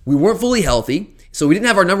 we weren't fully healthy. So we didn't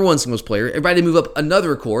have our number 1 singles player. Everybody had to move up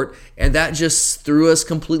another court, and that just threw us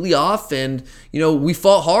completely off. And, we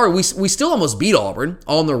fought hard. We still almost beat Auburn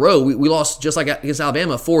on the road. We lost just like against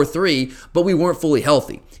Alabama 4-3, but we weren't fully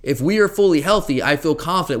healthy. If we are fully healthy, I feel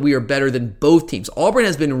confident we are better than both teams. Auburn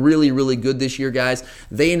has been really, really good this year, guys.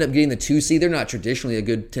 They end up getting the 2 seed. They're not traditionally a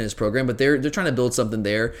good tennis program, but they're trying to build something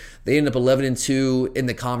there. They end up 11-2 in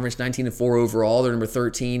the conference, 19-4 overall. They're number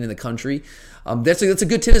 13 in the country. That's a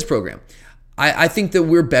good tennis program. I think that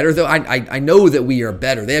we're better, though. I know that we are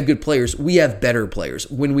better. They have good players. We have better players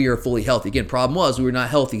when we are fully healthy. Again, problem was we were not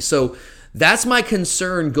healthy. So that's my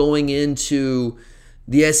concern going into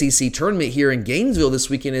the SEC tournament here in Gainesville this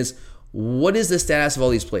weekend is what is the status of all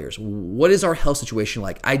these players? What is our health situation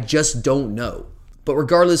like? I just don't know. But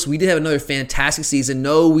regardless, we did have another fantastic season.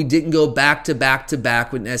 No, we didn't go back to back to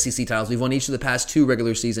back with SEC titles. We've won each of the past 2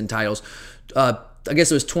 regular season titles. I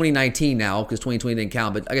guess it was 2019 now because 2020 didn't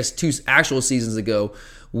count, but I guess 2 actual seasons ago,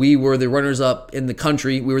 we were the runners-up in the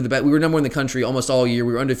country. We were number 1 in the country almost all year.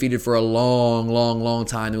 We were undefeated for a long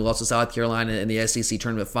time. We lost to South Carolina in the SEC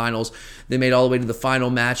tournament finals. They made all the way to the final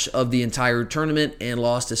match of the entire tournament and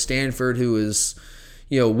lost to Stanford, who is,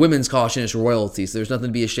 women's caution is royalty. So there's nothing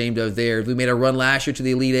to be ashamed of there. We made a run last year to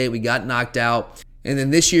the Elite Eight. We got knocked out. And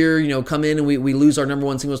then this year, come in and we lose our number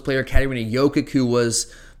 1 singles player, Katarina Jokic, who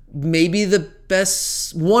was maybe the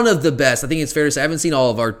best, one of the best. I think it's fair to say I haven't seen all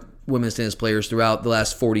of our women's tennis players throughout the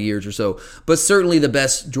last 40 years or so, but certainly the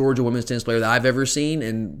best Georgia women's tennis player that I've ever seen,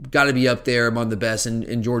 and got to be up there among the best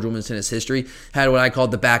in Georgia women's tennis history. Had what I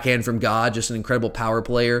called the backhand from God, just an incredible power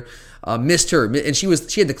player. Missed her, and she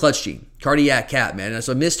had the clutch gene, cardiac cat, man. And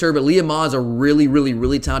so I missed her, but Leah Ma is a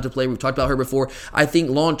really talented player. We've talked about her before. I think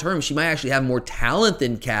long term she might actually have more talent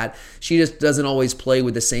than Kat. She just doesn't always play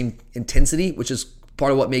with the same intensity, which is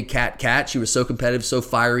part of what made Kat. She was so competitive, so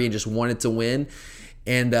fiery, and just wanted to win.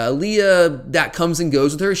 And Leah, that comes and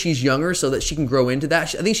goes with her. She's younger, so that she can grow into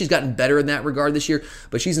that. I think she's gotten better in that regard this year,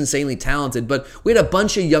 but she's insanely talented. But we had a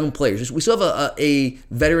bunch of young players. We still have a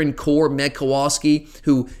veteran core, Meg Kowalski,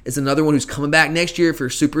 who is another one who's coming back next year for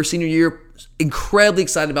super senior year. Incredibly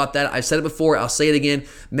excited about that. I've said it before. I'll say it again.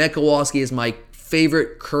 Meg Kowalski is my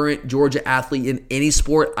favorite current Georgia athlete in any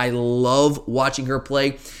sport. I love watching her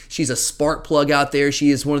play. She's a spark plug out there. She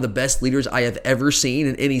is one of the best leaders I have ever seen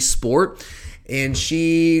in any sport. And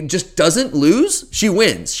she just doesn't lose. She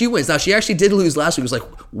wins. Now, she actually did lose last week. It was like,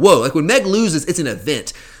 whoa. Like, when Meg loses, it's an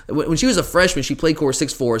event. When she was a freshman, she played court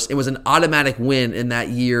 6 for us. It was an automatic win in that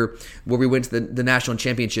year where we went to the national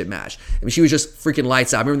championship match. I mean, she was just freaking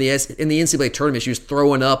lights out. I remember in the NCAA tournament, she was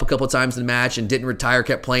throwing up a couple of times in the match and didn't retire,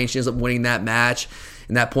 kept playing. She ended up winning that match.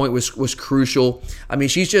 And that point was crucial. I mean,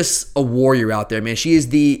 she's just a warrior out there, man. She is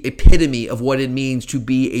the epitome of what it means to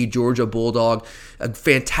be a Georgia Bulldog, a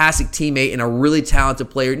fantastic teammate and a really talented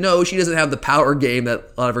player. No, she doesn't have the power game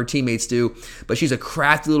that a lot of her teammates do, but she's a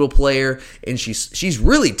crafty little player, and she's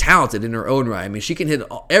really talented in her own right. I mean, she can hit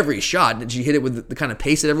every shot. Did she hit it with the kind of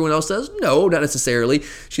pace that everyone else does? No, not necessarily.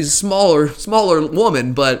 She's a smaller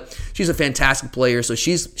woman, but she's a fantastic player. So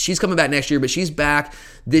she's coming back next year, but she's back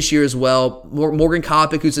this year as well. Morgan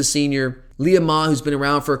Kopic, who's a senior. Leah Ma, who's been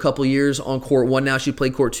around for a couple years, on court 1 now. She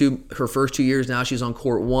played court 2 her first 2 years. Now she's on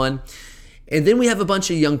court 1. And then we have a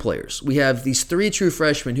bunch of young players. We have these 3 true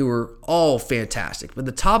freshmen who are all fantastic. But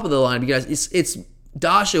the top of the line, you guys, it's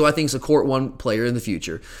Dasha, who I think is a court 1 player in the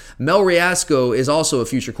future. Mel Riasco is also a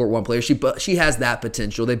future court 1 player. She has that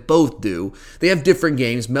potential. They both do. They have different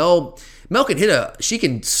games. Mel can she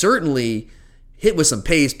can certainly hit with some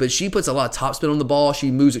pace, but she puts a lot of topspin on the ball. She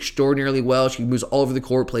moves extraordinarily well. She moves all over the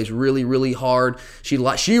court, plays really hard. She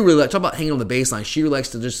really talk about hanging on the baseline. She really likes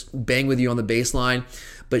to just bang with you on the baseline.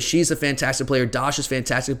 But she's a fantastic player. Dasha's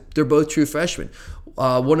fantastic. They're both true freshmen.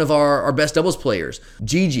 One of our best doubles players,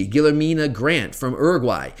 Gigi Guillermina Grant from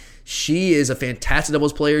Uruguay. She is a fantastic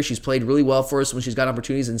doubles player. She's played really well for us when she's got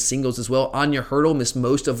opportunities in singles as well. Anya Hurtel missed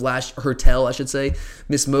most of last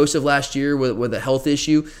year with a health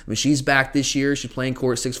issue. I mean, she's back this year. She's playing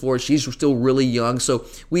court 6-4. She's still really young. So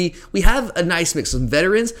we have a nice mix, some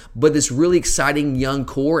veterans, but this really exciting young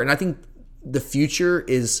core. And I think the future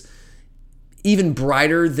is even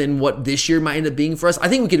brighter than what this year might end up being for us. I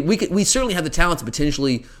think we certainly have the talent to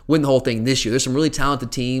potentially win the whole thing this year. There's some really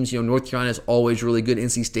talented teams. North Carolina is always really good.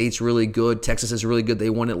 NC State's really good. Texas is really good.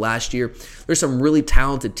 They won it last year. There's some really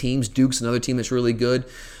talented teams. Duke's another team that's really good.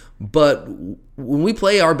 But when we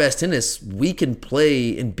play our best tennis, we can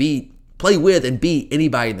play with and beat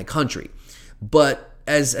anybody in the country. But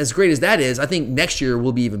as great as that is, I think next year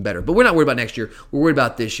will be even better. But we're not worried about next year. We're worried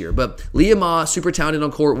about this year. But Leah Ma, super talented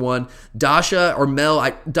on court 1. Dasha or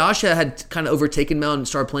Mel, Dasha had kind of overtaken Mel and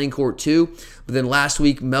started playing court 2. But then last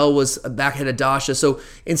week, Mel was back ahead of Dasha. So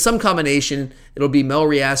in some combination, it'll be Mel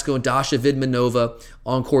Riasco and Dasha Vidmanova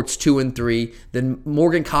on courts 2 and 3. Then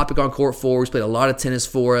Morgan Kopic on court 4, who's played a lot of tennis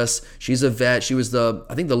for us. She's a vet. She was the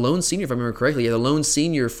lone senior, if I remember correctly. Yeah, the lone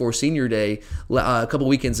senior for Senior Day a couple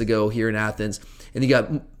weekends ago here in Athens. And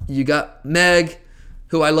you got Meg,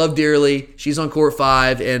 who I love dearly. She's on court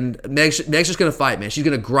 5, and Meg's just going to fight, man. She's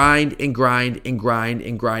going to grind,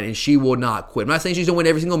 and she will not quit. I'm not saying she's going to win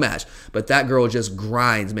every single match, but that girl just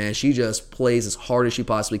grinds, man. She just plays as hard as she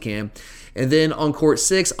possibly can. And then on court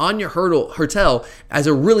 6, Anya Hurtel, as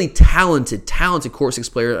a really talented court 6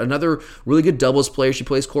 player, another really good doubles player. She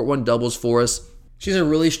plays court 1 doubles for us. She's a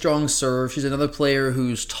really strong serve. She's another player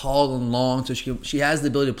who's tall and long, so she has the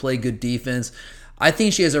ability to play good defense. I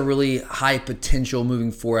think she has a really high potential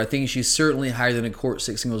moving forward. I think she's certainly higher than a court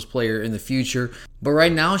 6 singles player in the future. But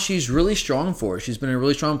right now, she's really strong for us. She's been a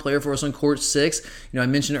really strong player for us on court 6. I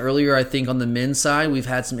mentioned earlier, I think on the men's side, we've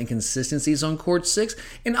had some inconsistencies on court 6.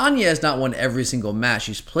 And Anya has not won every single match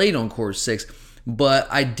she's played on court 6. But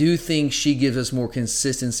I do think she gives us more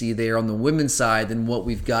consistency there on the women's side than what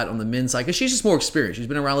we've got on the men's side because she's just more experienced. She's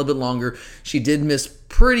been around a little bit longer. She did miss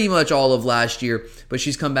pretty much all of last year, but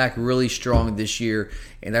she's come back really strong this year,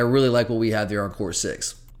 and I really like what we have there on court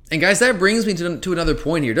 6. And guys, that brings me to another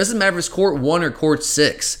point here. It doesn't matter if it's court 1 or court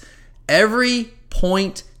 6. Every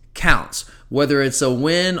point counts. Whether it's a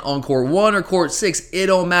win on court 1 or court 6, it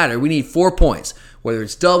don't matter. We need 4 points. Whether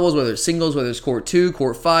it's doubles, whether it's singles, whether it's court 2,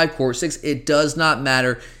 court 5, court 6, it does not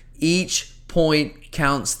matter. Each point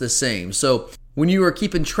counts the same. So when you are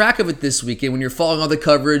keeping track of it this weekend, when you're following all the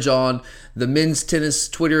coverage on the men's tennis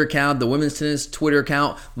Twitter account, the women's tennis Twitter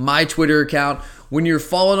account, my Twitter account, when you're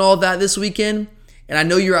following all that this weekend, and I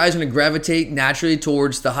know your eyes are going to gravitate naturally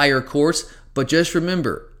towards the higher courts, but just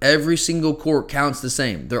remember, every single court counts the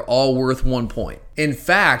same. They're all worth 1 point. In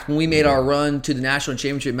fact, when we made our run to the national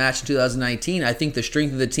championship match in 2019, I think the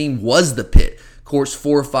strength of the team was the pit, courts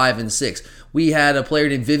 4, 5, and 6. We had a player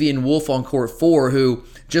named Vivian Wolf on court 4 who,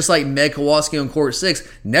 just like Meg Kowalski on court 6,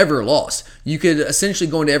 never lost. You could essentially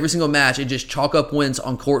go into every single match and just chalk up wins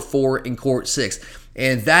on court 4 and court 6.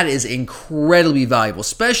 And that is incredibly valuable,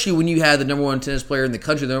 especially when you have the number 1 tennis player in the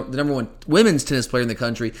country, the number 1 women's tennis player in the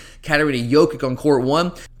country, Katarina Jokic on court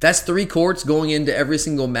 1. That's 3 courts going into every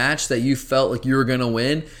single match that you felt like you were going to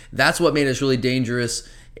win. That's what made us really dangerous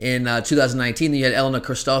in 2019. You had Elena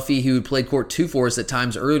Kristofi, who played court 2 for us at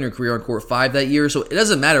times early in her career on court 5 that year. So it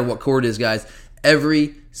doesn't matter what court it is, guys.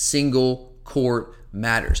 Every single court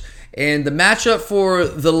matters. And the matchup for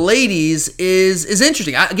the ladies is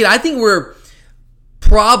interesting. I think we're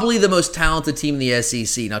probably the most talented team in the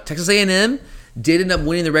SEC. Now, Texas A&M did end up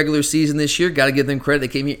winning the regular season this year. Got to give them credit. They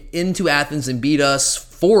came here into Athens and beat us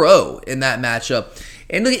 4-0 in that matchup.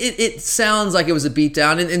 And look, it sounds like it was a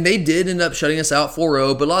beatdown, and they did end up shutting us out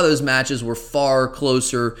 4-0, but a lot of those matches were far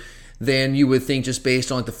closer than you would think just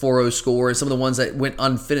based on like the 4-0 score and some of the ones that went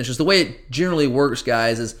unfinished. Because the way it generally works,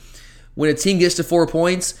 guys, is when a team gets to 4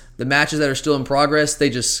 points, the matches that are still in progress, they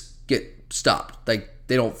just get stopped. Like,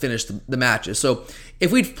 they don't finish the matches. So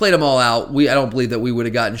if we'd played them all out, I don't believe that we would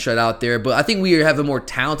have gotten shut out there. But I think we have a more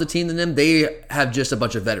talented team than them. They have just a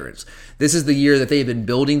bunch of veterans. This is the year that they've been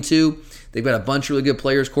building to. They've got a bunch of really good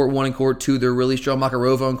players, court 1 and court 2. They're really strong.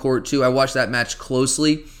 Makarova on court 2. I watched that match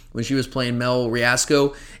closely when she was playing Mel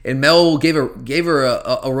Riasco, and Mel gave her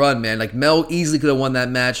a run, man. Like, Mel easily could have won that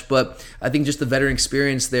match, but I think just the veteran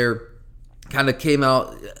experience there kind of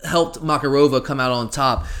helped Makarova come out on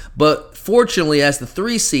top. But fortunately, as the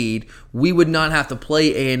 3 seed, we would not have to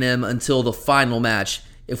play A&M until the final match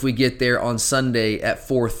if we get there on Sunday at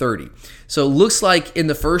 4:30. So it looks like in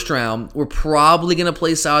the first round, we're probably going to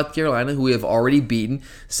play South Carolina, who we have already beaten.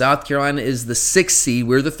 South Carolina is the 6th seed.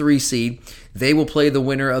 We're the 3 seed. They will play the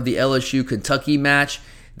winner of the LSU-Kentucky match.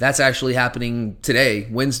 That's actually happening today,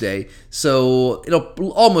 Wednesday. So it'll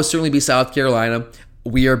almost certainly be South Carolina.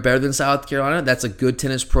 We are better than South Carolina. That's a good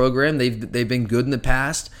tennis program. They've been good in the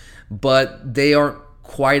past, but they aren't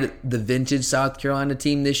quite the vintage South Carolina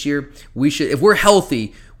team this year. If we're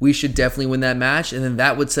healthy, we should definitely win that match, and then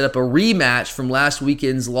that would set up a rematch from last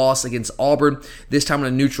weekend's loss against Auburn, this time on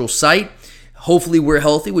a neutral site. Hopefully we're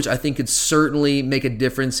healthy, which I think could certainly make a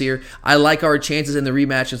difference here. I like our chances in the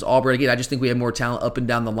rematch against Auburn. Again, I just think we have more talent up and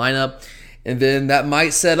down the lineup, and then that might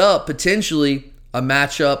set up potentially a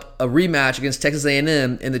rematch against Texas A&M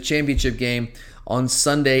in the championship game on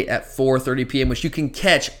Sunday at 4:30 p.m., which you can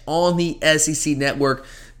catch on the SEC Network.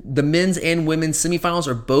 The men's and women's semifinals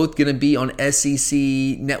are both going to be on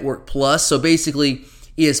SEC Network Plus, so basically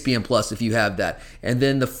ESPN Plus if you have that. And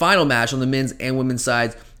then the final match on the men's and women's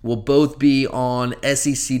sides will both be on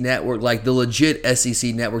SEC Network, like the legit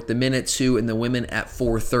SEC Network, the men at 2 and the women at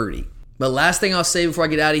 4:30. But last thing I'll say before I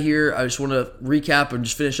get out of here, I just want to recap and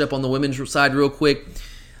just finish up on the women's side real quick.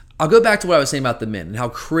 I'll go back to what I was saying about the men and how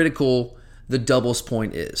critical the doubles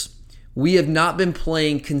point is. We have not been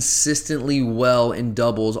playing consistently well in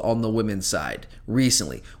doubles on the women's side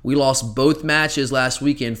recently. We lost both matches last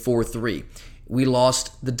weekend 4-3. We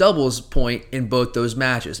lost the doubles point in both those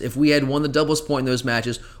matches. If we had won the doubles point in those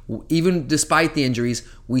matches, even despite the injuries,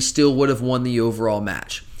 we still would have won the overall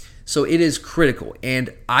match. So it is critical.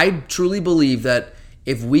 And I truly believe that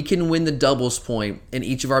if we can win the doubles point in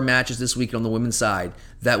each of our matches this weekend on the women's side,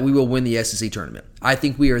 that we will win the SEC tournament. I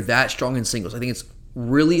think we are that strong in singles. I think it's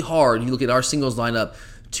really hard. You look at our singles lineup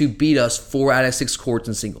to beat us 4 out of 6 courts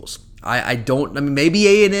in singles. I mean, maybe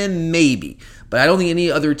A&M, maybe, but I don't think any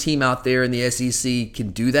other team out there in the SEC can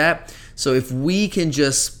do that. So if we can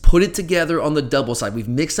just put it together on the double side, we've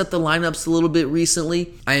mixed up the lineups a little bit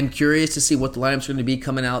recently. I am curious to see what the lineups are going to be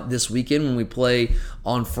coming out this weekend when we play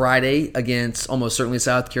on Friday against almost certainly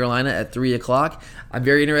South Carolina at 3 o'clock. I'm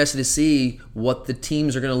very interested to see what the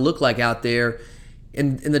teams are going to look like out there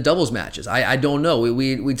in the doubles matches. I don't know.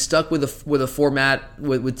 We'd stuck with a format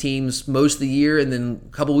with teams most of the year, and then a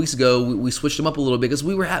couple weeks ago we switched them up a little bit because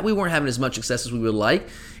we weren't having as much success as we would like.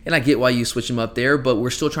 And I get why you switch them up there, but we're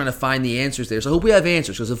still trying to find the answers there. So I hope we have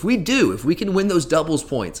answers, because if we can win those doubles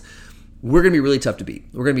points, we're going to be really tough to beat.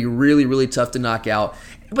 We're going to be really, really tough to knock out.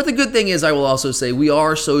 But the good thing is, I will also say, we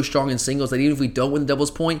are so strong in singles that even if we don't win the doubles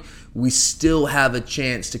point, we still have a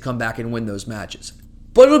chance to come back and win those matches.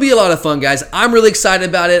 But it'll be a lot of fun, guys. I'm really excited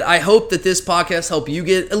about it. I hope that this podcast helped you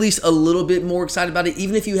get at least a little bit more excited about it.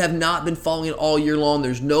 Even if you have not been following it all year long,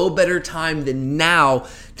 there's no better time than now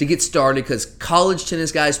to get started, because college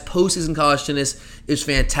tennis, guys, postseason college tennis is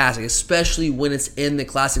fantastic, especially when it's in the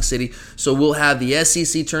Classic City. So we'll have the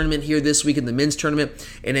SEC tournament here this week and the men's tournament.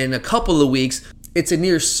 And in a couple of weeks, it's a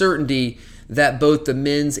near certainty that both the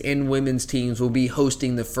men's and women's teams will be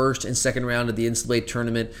hosting the first and second round of the NCAA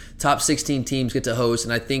tournament. Top 16 teams get to host,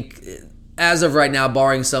 and I think as of right now,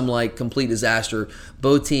 barring some like complete disaster,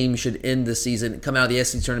 both teams should end the season, come out of the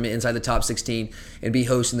SEC tournament inside the top 16, and be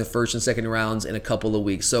hosting the first and second rounds in a couple of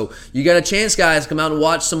weeks. So you got a chance, guys, come out and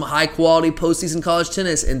watch some high-quality postseason college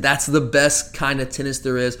tennis, and that's the best kind of tennis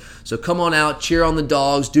there is. So come on out, cheer on the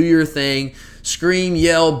dogs, do your thing. Scream,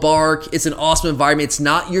 yell, bark. It's an awesome environment. It's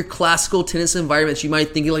not your classical tennis environment that you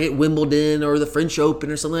might think like at Wimbledon or the French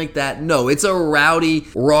Open or something like that. No, it's a rowdy,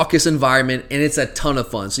 raucous environment, and it's a ton of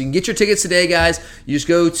fun. So you can get your tickets today, guys. You just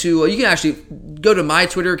go to, you can actually go to my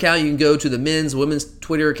Twitter account. You can go to the men's, women's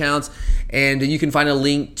Twitter accounts, and you can find a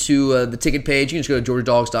link to the ticket page. You can just go to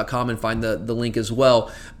georgiadogs.com and find the link as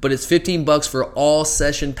well. But it's $15 for all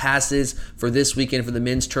session passes for this weekend for the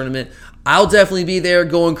men's tournament. I'll definitely be there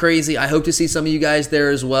going crazy. I hope to see some of you guys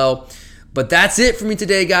there as well. But that's it for me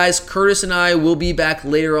today, guys. Curtis and I will be back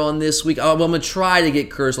later on this week. I'm going to try to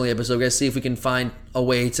get Curtis on the episode, guys, see if we can find a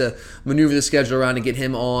way to maneuver the schedule around and get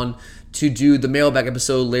him on to do the mailbag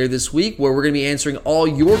episode later this week, where we're going to be answering all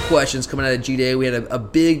your questions coming out of G-Day. We had a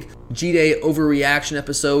big G-Day overreaction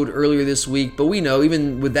episode earlier this week, but we know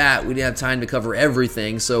even with that, we didn't have time to cover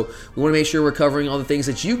everything. So we want to make sure we're covering all the things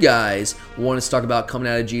that you guys want us to talk about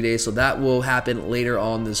coming out of G-Day. So that will happen later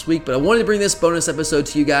on this week. But I wanted to bring this bonus episode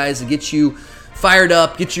to you guys to get you fired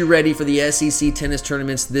up, get you ready for the SEC tennis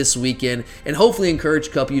tournaments this weekend, and hopefully encourage a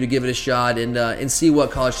couple of you to give it a shot and see what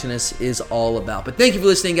college tennis is all about. But thank you for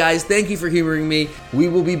listening, guys. Thank you for humoring me. We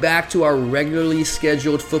will be back to our regularly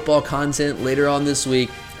scheduled football content later on this week.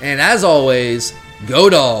 And as always, go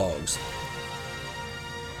Dogs!